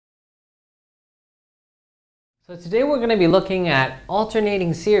So today we're going to be looking at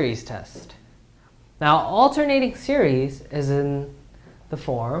alternating series test. Now alternating series is in the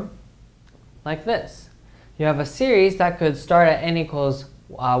form like this. You have a series that could start at n equals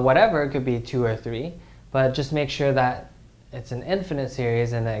whatever, it could be 2 or 3, but just make sure that it's an infinite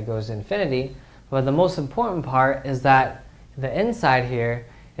series and that it goes to infinity. But the most important part is that the inside here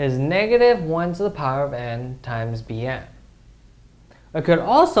is negative 1 to the power of n times bn. It could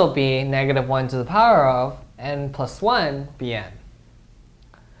also be negative 1 to the power of n plus 1 bn.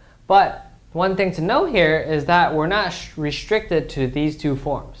 But one thing to note here is that we're not restricted to these two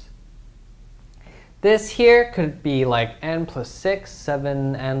forms. This here could be like n plus 6,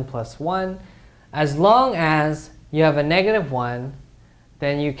 7n plus 1. As long as you have a negative 1,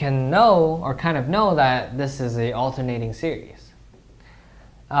 then you can know, or kind of know, that this is an alternating series.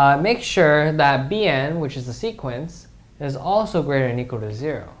 Make sure that bn, which is the sequence, is also greater than or equal to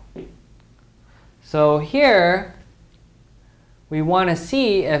 0. So here, we want to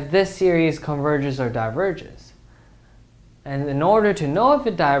see if this series converges or diverges. And in order to know if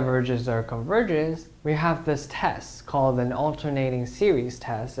it diverges or converges, we have this test called an alternating series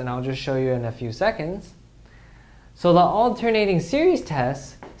test, and I'll just show you in a few seconds. So the alternating series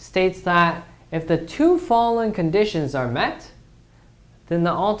test states that if the two following conditions are met, then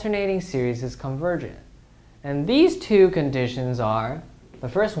the alternating series is convergent. And these two conditions are, the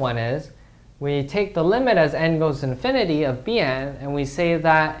first one is, we take the limit as n goes to infinity of bn, and we say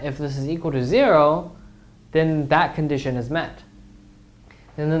that if this is equal to 0, then that condition is met.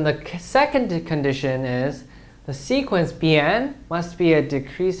 And then the second condition is the sequence bn must be a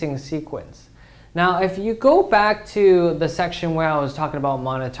decreasing sequence. Now, if you go back to the section where I was talking about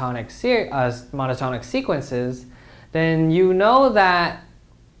monotonic sequences, then you know that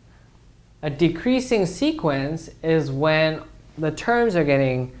a decreasing sequence is when the terms are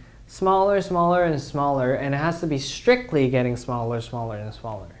getting smaller, smaller, and smaller, and it has to be strictly getting smaller, smaller, and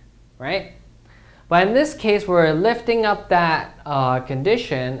smaller, right? But in this case, we're lifting up that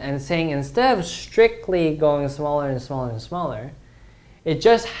condition and saying instead of strictly going smaller and smaller and smaller, it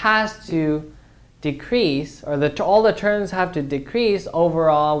just has to decrease, or all the terms have to decrease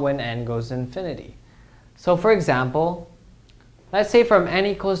overall when n goes to infinity. So for example, let's say from n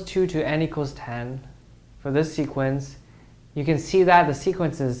equals 2 to n equals 10, for this sequence, you can see that the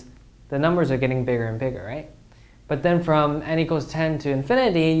sequences, the numbers are getting bigger and bigger, right? But then from n equals 10 to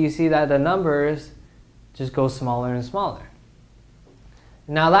infinity, you see that the numbers just go smaller and smaller.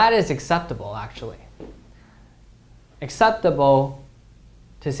 Now that is acceptable, actually. Acceptable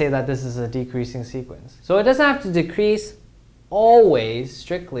to say that this is a decreasing sequence. So it doesn't have to decrease always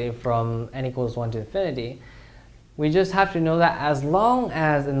strictly from n equals 1 to infinity. We just have to know that as long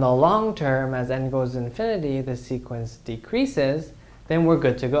as in the long term, as n goes to infinity, the sequence decreases, then we're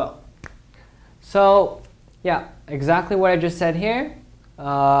good to go. So yeah, exactly what I just said here.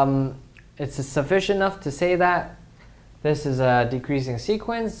 It's sufficient enough to say that this is a decreasing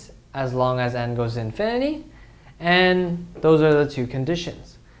sequence as long as n goes to infinity. And those are the two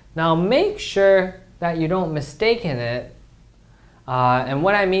conditions. Now make sure that you don't mistaken it. And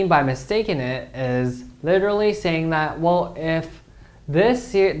what I mean by mistaken it is literally saying that, well, if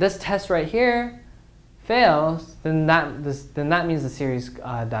this test right here fails, then that means the series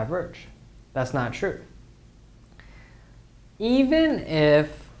diverge. That's not true. Even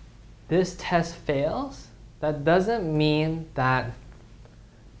if this test fails, that doesn't mean that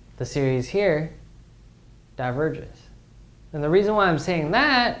the series here diverges. And the reason why I'm saying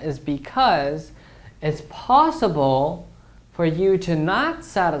that is because it's possible for you to not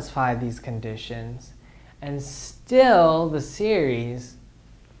satisfy these conditions and still the series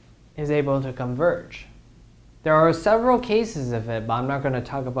is able to converge. There are several cases of it, but I'm not going to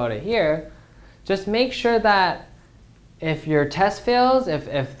talk about it here. Just make sure that if your test fails,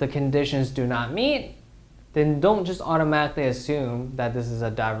 if the conditions do not meet, then don't just automatically assume that this is a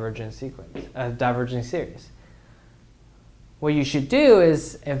divergent sequence, a diverging series. What you should do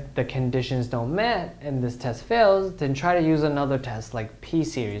is, if the conditions don't met and this test fails, then try to use another test like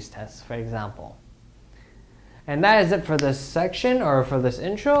p-series test, for example. And that is it for this section, or for this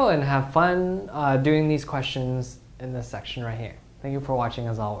intro, and have fun doing these questions in this section right here. Thank you for watching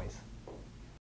as always.